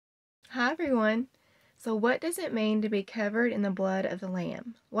Hi everyone. So what does it mean to be covered in the blood of the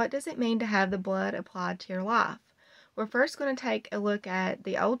Lamb? What does it mean to have the blood applied to your life? We're first going to take a look at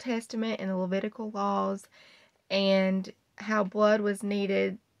the Old Testament and the Levitical laws and how blood was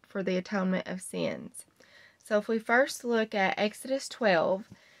needed for the atonement of sins. So if we first look at Exodus 12,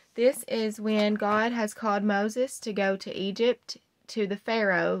 this is when God has called Moses to go to Egypt to the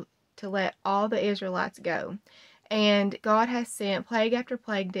Pharaoh to let all the Israelites go. And God has sent plague after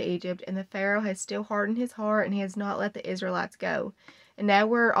plague to Egypt, and the Pharaoh has still hardened his heart, and he has not let the Israelites go. And now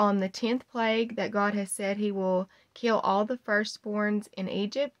we're on the 10th plague that God has said he will kill all the firstborns in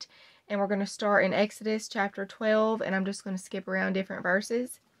Egypt. And we're going to start in Exodus chapter 12, and I'm just going to skip around different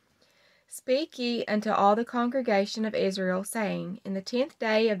verses. Speak ye unto all the congregation of Israel, saying, In the 10th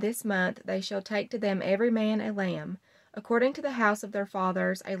day of this month they shall take to them every man a lamb, according to the house of their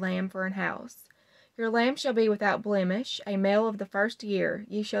fathers, a lamb for an house. Your lamb shall be without blemish, a male of the first year.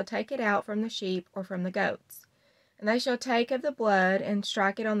 Ye shall take it out from the sheep or from the goats. And they shall take of the blood, and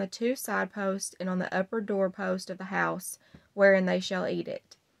strike it on the two side posts and on the upper door post of the house, wherein they shall eat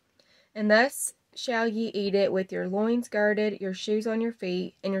it. And thus shall ye eat it with your loins girded, your shoes on your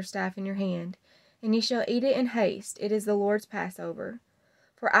feet, and your staff in your hand. And ye shall eat it in haste. It is the Lord's Passover.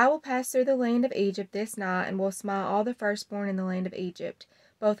 For I will pass through the land of Egypt this night, and will smite all the firstborn in the land of Egypt,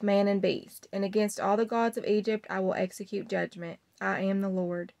 both man and beast. And against all the gods of Egypt I will execute judgment. I am the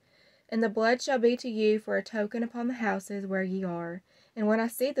Lord. And the blood shall be to you for a token upon the houses where ye are. And when I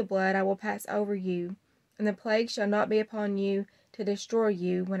see the blood, I will pass over you. And the plague shall not be upon you to destroy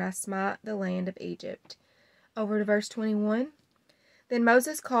you when I smite the land of Egypt. Over to verse 21. Then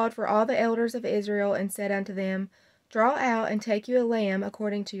Moses called for all the elders of Israel, and said unto them, Draw out and take you a lamb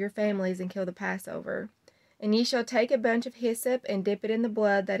according to your families, and kill the Passover. And ye shall take a bunch of hyssop, and dip it in the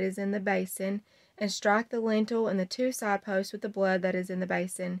blood that is in the basin, and strike the lintel and the two side posts with the blood that is in the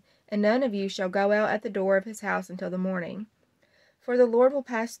basin. And none of you shall go out at the door of his house until the morning. For the Lord will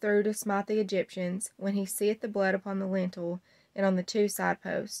pass through to smite the Egyptians, when he seeth the blood upon the lintel and on the two side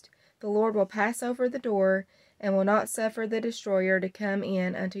posts. The Lord will pass over the door, and will not suffer the destroyer to come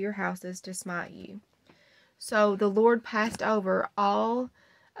in unto your houses to smite you. So the Lord passed over all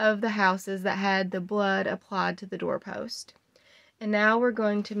of the houses that had the blood applied to the doorpost. And now we're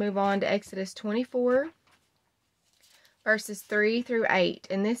going to move on to Exodus 24, verses 3 through 8.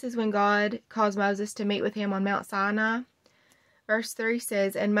 And this is when God caused Moses to meet with him on Mount Sinai. Verse 3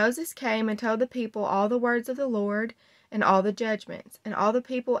 says, And Moses came and told the people all the words of the Lord, and all the judgments. And all the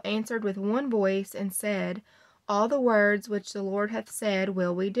people answered with one voice, and said, All the words which the Lord hath said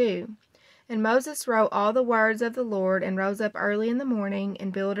will we do. And Moses wrote all the words of the Lord, and rose up early in the morning,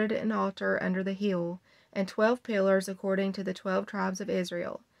 and builded an altar under the hill, and 12 pillars according to the 12 tribes of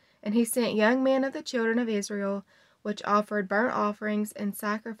Israel. And he sent young men of the children of Israel, which offered burnt offerings, and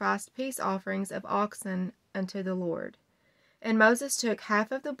sacrificed peace offerings of oxen unto the Lord. And Moses took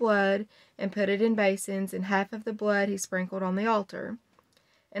half of the blood, and put it in basins, and half of the blood he sprinkled on the altar.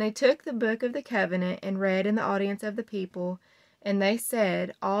 And he took the book of the covenant, and read in the audience of the people, and they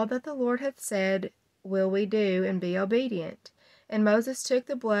said, All that the Lord hath said will we do, and be obedient. And Moses took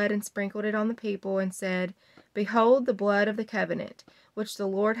the blood, and sprinkled it on the people, and said, Behold the blood of the covenant, which the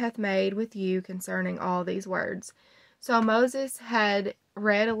Lord hath made with you concerning all these words. So Moses had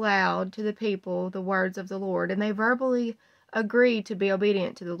read aloud to the people the words of the Lord, and they verbally agreed to be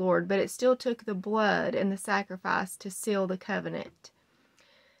obedient to the Lord, but it still took the blood and the sacrifice to seal the covenant.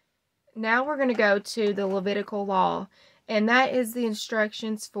 Now we're going to go to the Levitical Law, and that is the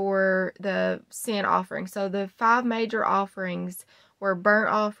instructions for the sin offering. So the 5 major offerings were burnt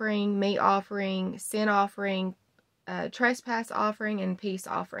offering, meat offering, sin offering, trespass offering, and peace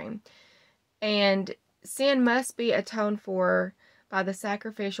offering. And sin must be atoned for by the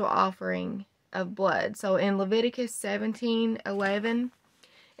sacrificial offering of blood. So in Leviticus 17:11,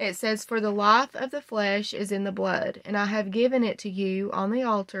 it says, For the life of the flesh is in the blood, and I have given it to you on the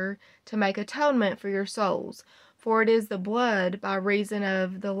altar to make atonement for your souls. For it is the blood by reason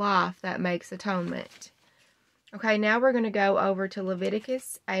of the life that makes atonement. Okay, now we're going to go over to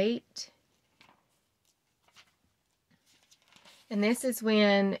Leviticus 8. And this is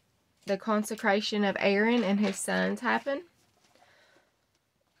when the consecration of Aaron and his sons happen.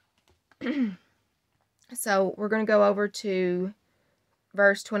 So we're going to go over to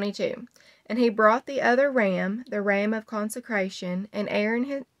verse 22. And he brought the other ram, the ram of consecration, and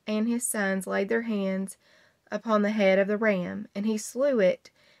Aaron and his sons laid their hands upon the head of the ram, and he slew it.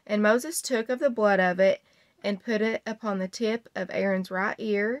 And Moses took of the blood of it, and put it upon the tip of Aaron's right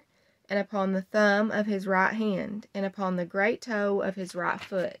ear, and upon the thumb of his right hand, and upon the great toe of his right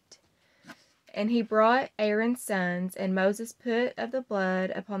foot. And he brought Aaron's sons, and Moses put of the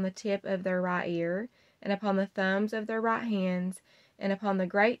blood upon the tip of their right ear, and upon the thumbs of their right hands, and upon the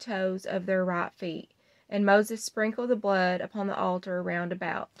great toes of their right feet. And Moses sprinkled the blood upon the altar round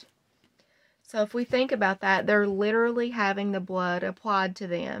about. So if we think about that, they're literally having the blood applied to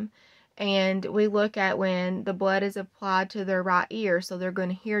them. And we look at when the blood is applied to their right ear, so they're going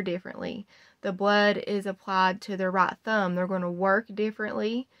to hear differently. The blood is applied to their right thumb, they're going to work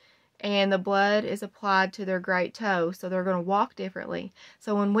differently. And the blood is applied to their great toe, so they're going to walk differently.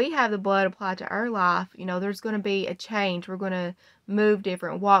 So when we have the blood applied to our life, there's going to be a change. We're going to move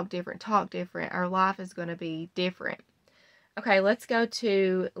different, walk different, talk different. Our life is going to be different. Okay, let's go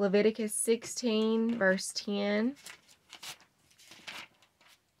to Leviticus 16, verse 10.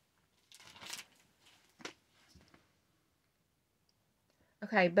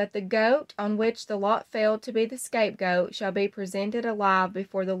 Okay, but the goat on which the lot fell to be the scapegoat shall be presented alive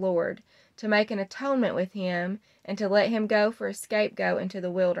before the Lord, to make an atonement with him, and to let him go for a scapegoat into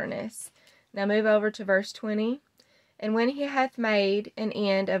the wilderness. Now move over to verse 20. And when he hath made an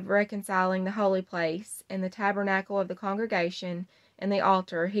end of reconciling the holy place, and the tabernacle of the congregation, and the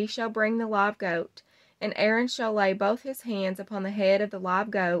altar, he shall bring the live goat, and Aaron shall lay both his hands upon the head of the live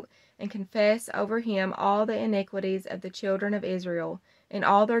goat, and confess over him all the iniquities of the children of Israel, in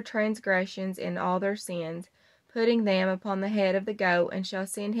all their transgressions and all their sins, putting them upon the head of the goat, and shall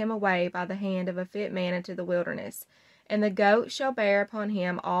send him away by the hand of a fit man into the wilderness. And the goat shall bear upon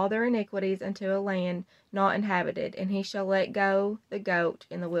him all their iniquities unto a land not inhabited, and he shall let go the goat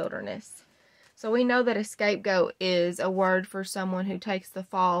in the wilderness. So we know that a scapegoat is a word for someone who takes the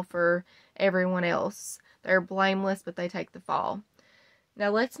fall for everyone else. They're blameless, but they take the fall. Now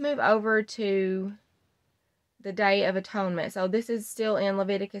let's move over to the Day of Atonement. So this is still in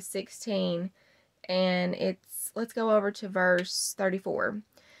Leviticus 16, and let's go over to verse 34.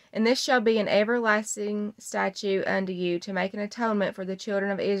 And this shall be an everlasting statute unto you, to make an atonement for the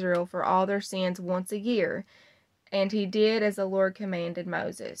children of Israel for all their sins once a year. And he did as the Lord commanded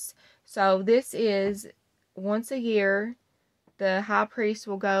Moses. So this is once a year, the high priest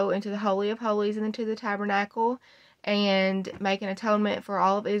will go into the Holy of Holies and into the tabernacle and make an atonement for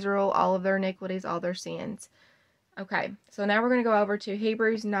all of Israel, all of their iniquities, all their sins. Okay, so now we're going to go over to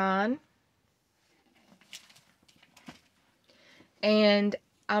Hebrews 9. And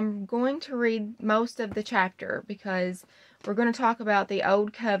I'm going to read most of the chapter because we're going to talk about the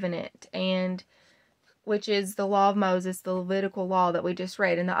Old Covenant, which is the law of Moses, the Levitical Law that we just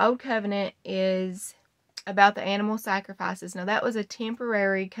read. And the Old Covenant is about the animal sacrifices. Now that was a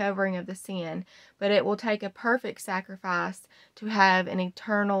temporary covering of the sin, but it will take a perfect sacrifice to have an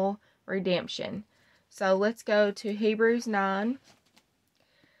eternal redemption. So let's go to Hebrews 9.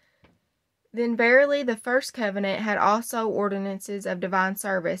 Then verily the first covenant had also ordinances of divine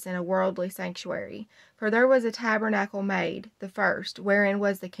service and a worldly sanctuary. For there was a tabernacle made, the first, wherein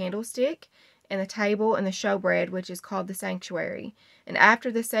was the candlestick, and the table, and the showbread, which is called the sanctuary. And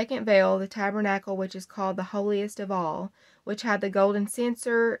after the second veil, the tabernacle, which is called the holiest of all, which had the golden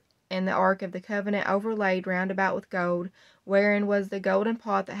censer, and the ark of the covenant overlaid round about with gold, wherein was the golden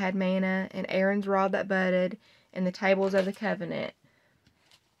pot that had manna, and Aaron's rod that budded, and the tables of the covenant.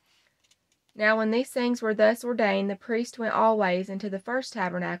 Now when these things were thus ordained, the priest went always into the first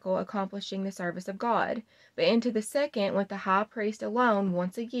tabernacle, accomplishing the service of God. But into the second went the high priest alone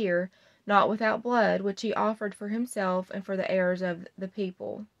once a year, not without blood, which he offered for himself and for the errors of the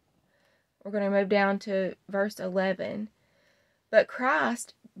people. We're going to move down to verse 11. But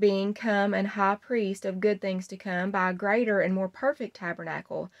Christ, being come an high priest of good things to come, by a greater and more perfect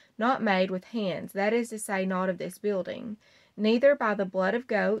tabernacle, not made with hands, that is to say, not of this building, neither by the blood of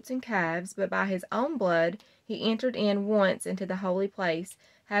goats and calves, but by his own blood, he entered in once into the holy place,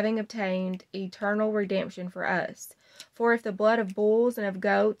 having obtained eternal redemption for us. For if the blood of bulls and of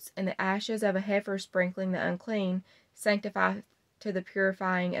goats, and the ashes of a heifer sprinkling the unclean, sanctify to the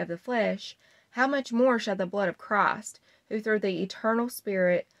purifying of the flesh, how much more shall the blood of Christ, who through the eternal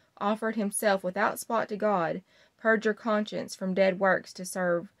Spirit offered himself without spot to God, purge your conscience from dead works to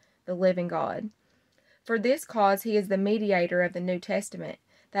serve the living God? For this cause he is the mediator of the New Testament,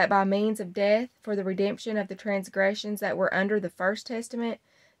 that by means of death, for the redemption of the transgressions that were under the first testament,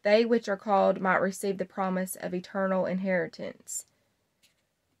 they which are called might receive the promise of eternal inheritance.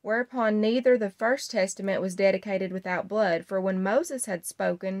 Whereupon neither the first testament was dedicated without blood, for when Moses had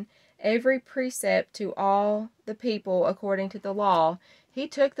spoken every precept to all the people according to the law, he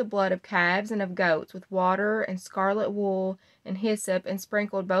took the blood of calves and of goats with water and scarlet wool and hyssop, and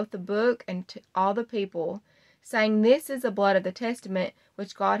sprinkled both the book and all the people, saying, This is the blood of the testament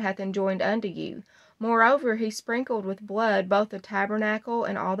which God hath enjoined unto you. Moreover, he sprinkled with blood both the tabernacle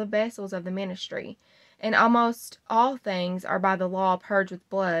and all the vessels of the ministry. And almost all things are by the law purged with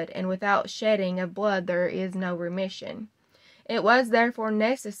blood, and without shedding of blood there is no remission. It was therefore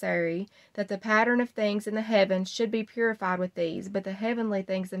necessary that the pattern of things in the heavens should be purified with these, but the heavenly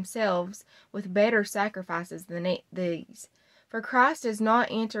things themselves with better sacrifices than these. For Christ has not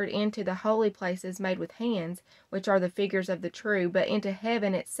entered into the holy places made with hands, which are the figures of the true, but into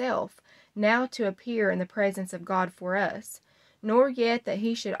heaven itself, now to appear in the presence of God for us. Nor yet that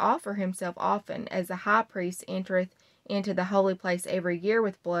he should offer himself often, as the high priest entereth into the holy place every year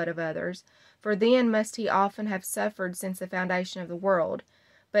with blood of others, for then must he often have suffered since the foundation of the world.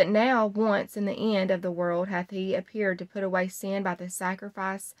 But now once in the end of the world hath he appeared to put away sin by the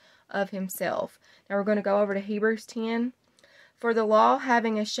sacrifice of himself. Now we're going to go over to Hebrews 10. For the law,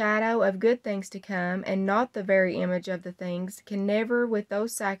 having a shadow of good things to come, and not the very image of the things, can never with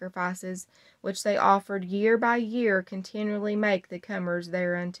those sacrifices which they offered year by year continually make the comers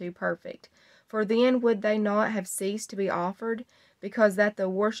thereunto perfect. For then would they not have ceased to be offered, because that the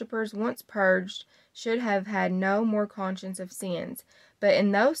worshippers once purged should have had no more conscience of sins. But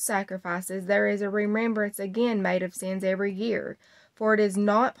in those sacrifices there is a remembrance again made of sins every year. For it is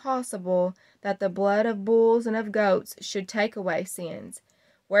not possible that the blood of bulls and of goats should take away sins.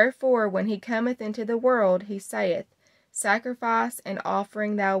 Wherefore, when he cometh into the world, he saith, Sacrifice and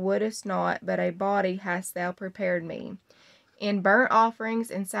offering thou wouldest not, but a body hast thou prepared me. In burnt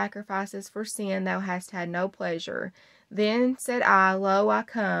offerings and sacrifices for sin thou hast had no pleasure. Then said I, Lo, I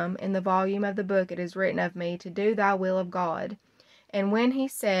come, in the volume of the book it is written of me, to do thy will of God. And when he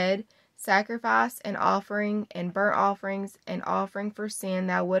said, Sacrifice and offering and burnt offerings and offering for sin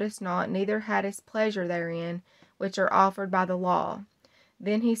thou wouldest not, neither hadst pleasure therein, which are offered by the law.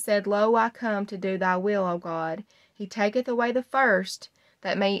 Then he said, Lo, I come to do thy will, O God. He taketh away the first,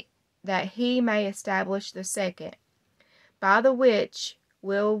 that he may establish the second. By the which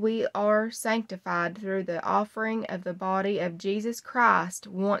will we are sanctified through the offering of the body of Jesus Christ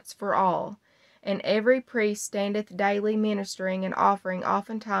once for all. And every priest standeth daily ministering and offering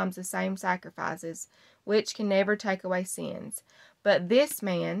oftentimes the same sacrifices, which can never take away sins. But this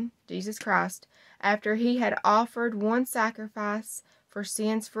man, Jesus Christ, after he had offered one sacrifice for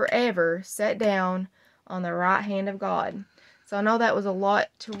sins forever, sat down on the right hand of God. So I know that was a lot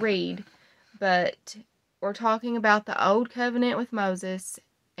to read, but we're talking about the old covenant with Moses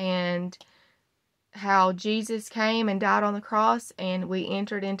and how Jesus came and died on the cross, and we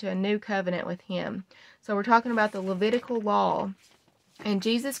entered into a new covenant with him. So we're talking about the Levitical Law, and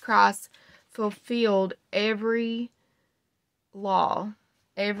Jesus Christ fulfilled every law,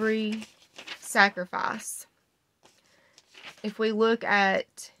 every sacrifice. If we look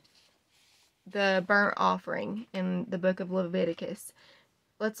at the burnt offering in the book of Leviticus,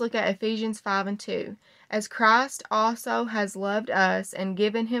 let's look at Ephesians 5:2. As Christ also has loved us and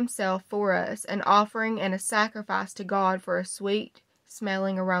given himself for us, an offering and a sacrifice to God for a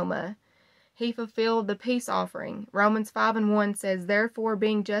sweet-smelling aroma. He fulfilled the peace offering. Romans 5:1 says, Therefore,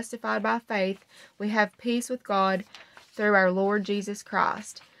 being justified by faith, we have peace with God through our Lord Jesus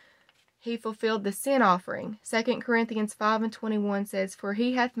Christ. He fulfilled the sin offering. 2 Corinthians 5:21 says, For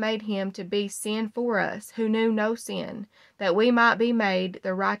he hath made him to be sin for us, who knew no sin, that we might be made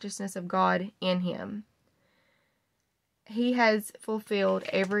the righteousness of God in him. He has fulfilled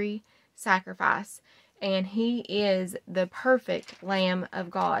every sacrifice, and he is the perfect Lamb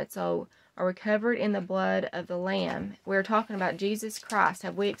of God. So, are we covered in the blood of the Lamb? We're talking about Jesus Christ.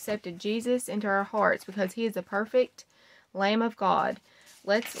 Have we accepted Jesus into our hearts because he is the perfect Lamb of God?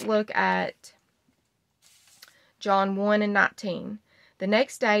 Let's look at John 1:19. The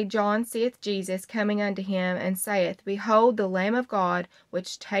next day John seeth Jesus coming unto him, and saith, Behold the Lamb of God,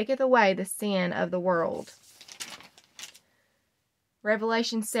 which taketh away the sin of the world.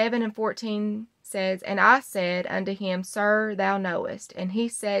 Revelation 7:14 says, And I said unto him, Sir, thou knowest. And he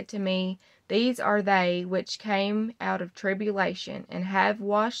said to me, These are they which came out of tribulation, and have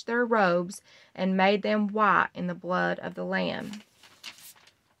washed their robes, and made them white in the blood of the Lamb.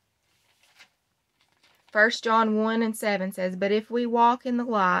 1 John 1:7 says, But if we walk in the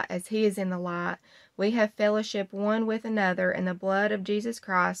light, as he is in the light, we have fellowship one with another, and the blood of Jesus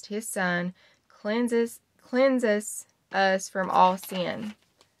Christ, his Son, cleanses us from all sin.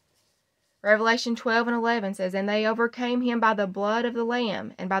 Revelation 12:11 says, And they overcame him by the blood of the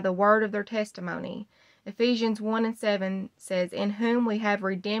Lamb, and by the word of their testimony. Ephesians 1:7 says, In whom we have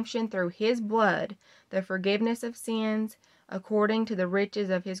redemption through his blood, the forgiveness of sins, according to the riches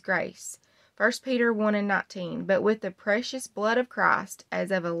of his grace. 1 Peter 1:19, But with the precious blood of Christ,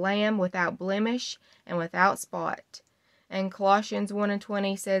 as of a lamb without blemish and without spot. And Colossians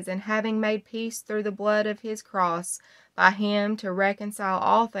 1:20 says, "And having made peace through the blood of his cross, by him to reconcile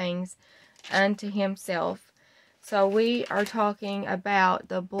all things unto himself." So we are talking about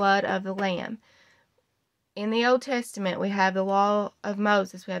the blood of the Lamb. In the Old Testament, we have the law of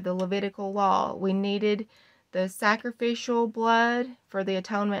Moses. We have the Levitical Law. We needed the sacrificial blood for the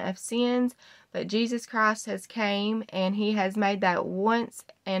atonement of sins, but Jesus Christ has came and he has made that once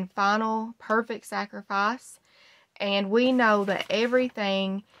and final perfect sacrifice. And we know that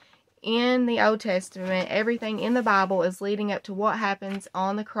everything in the Old Testament, everything in the Bible is leading up to what happens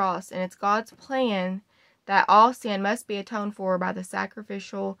on the cross. And it's God's plan that all sin must be atoned for by the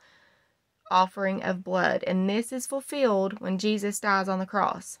sacrificial offering of blood. And this is fulfilled when Jesus dies on the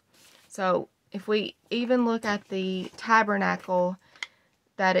cross. So if we even look at the tabernacle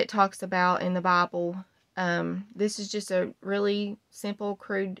that it talks about in the Bible, this is just a really simple,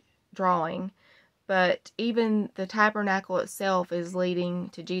 crude drawing. But even the tabernacle itself is leading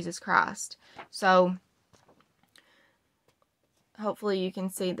to Jesus Christ. So hopefully you can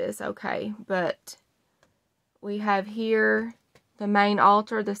see this okay. But we have here the main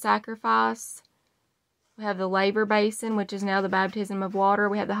altar, the sacrifice. We have the laver basin, which is now the baptism of water.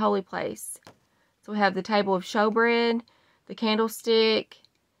 We have the holy place. So we have the table of showbread, the candlestick,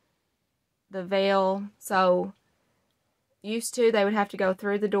 the veil. So used to, they would have to go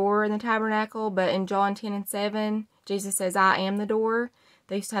through the door in the tabernacle, but in John 10:7, Jesus says, "I am the door."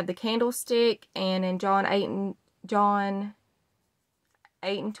 They used to have the candlestick, and in John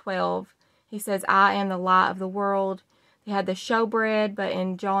 8:12, he says, "I am the light of the world." They had the showbread, but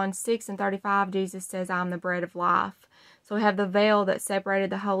in John 6:35, Jesus says, "I am the bread of life." So we have the veil that separated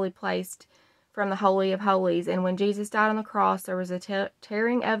the holy place from the Holy of Holies. And when Jesus died on the cross, there was a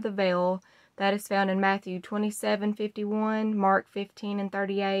tearing of the veil. That is found in Matthew 27:51, Mark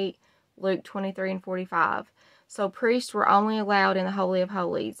 15:38, Luke 23:45. So priests were only allowed in the Holy of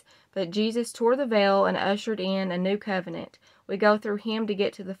Holies. But Jesus tore the veil and ushered in a new covenant. We go through him to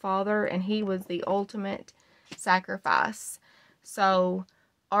get to the Father, and he was the ultimate sacrifice. So,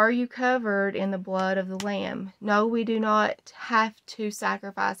 are you covered in the blood of the Lamb? No, we do not have to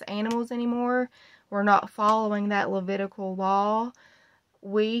sacrifice animals anymore. We're not following that Levitical law.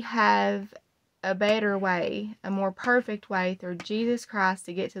 We have a better way, a more perfect way through Jesus Christ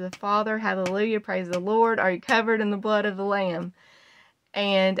to get to the Father. Hallelujah, praise the Lord. Are you covered in the blood of the Lamb?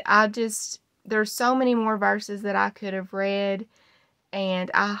 And there's so many more verses that I could have read,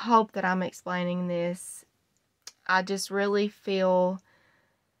 and I hope that I'm explaining this. I just really feel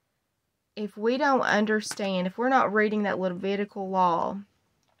if we don't understand, if we're not reading that Levitical law,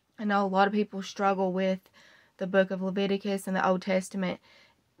 I know a lot of people struggle with the book of Leviticus and the Old Testament.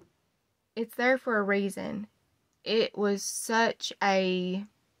 It's there for a reason. It was so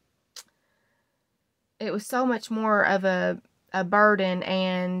much more of a burden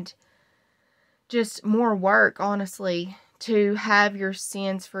and just more work, honestly, to have your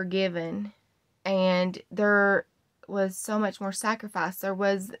sins forgiven. And there was so much more sacrifice. There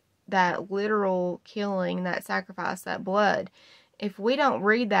was that literal killing, that sacrifice, that blood. If we don't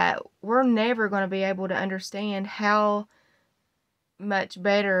read that, we're never going to be able to understand how much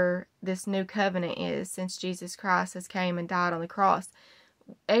better this new covenant is since Jesus Christ has came and died on the cross.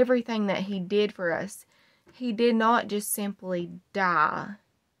 Everything that he did for us, he did not just simply die.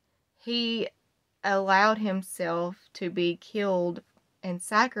 He allowed himself to be killed and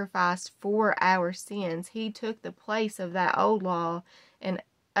sacrificed for our sins. He took the place of that old law and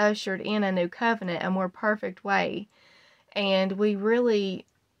ushered in a new covenant, a more perfect way. And we really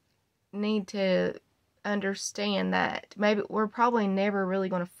need to understand that. Maybe we're probably never really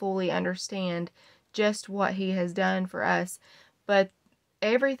going to fully understand just what he has done for us, but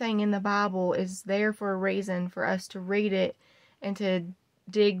everything in the Bible is there for a reason, for us to read it and to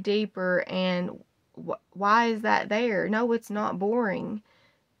dig deeper. And why is that there? No, it's not boring.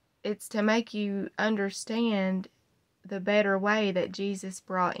 It's to make you understand the better way that Jesus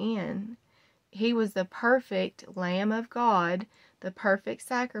brought in. He was the perfect Lamb of God, the perfect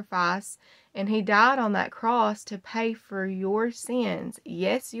sacrifice, and he died on that cross to pay for your sins.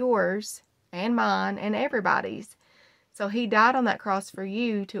 Yes, yours and mine and everybody's. So he died on that cross for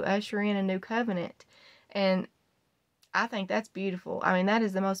you to usher in a new covenant. And I think that's beautiful. I mean, that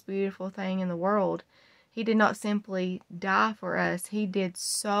is the most beautiful thing in the world. He did not simply die for us. He did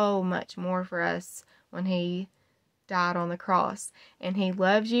so much more for us when he died on the cross. And he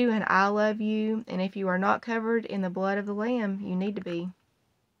loves you and I love you. And if you are not covered in the blood of the Lamb, you need to be.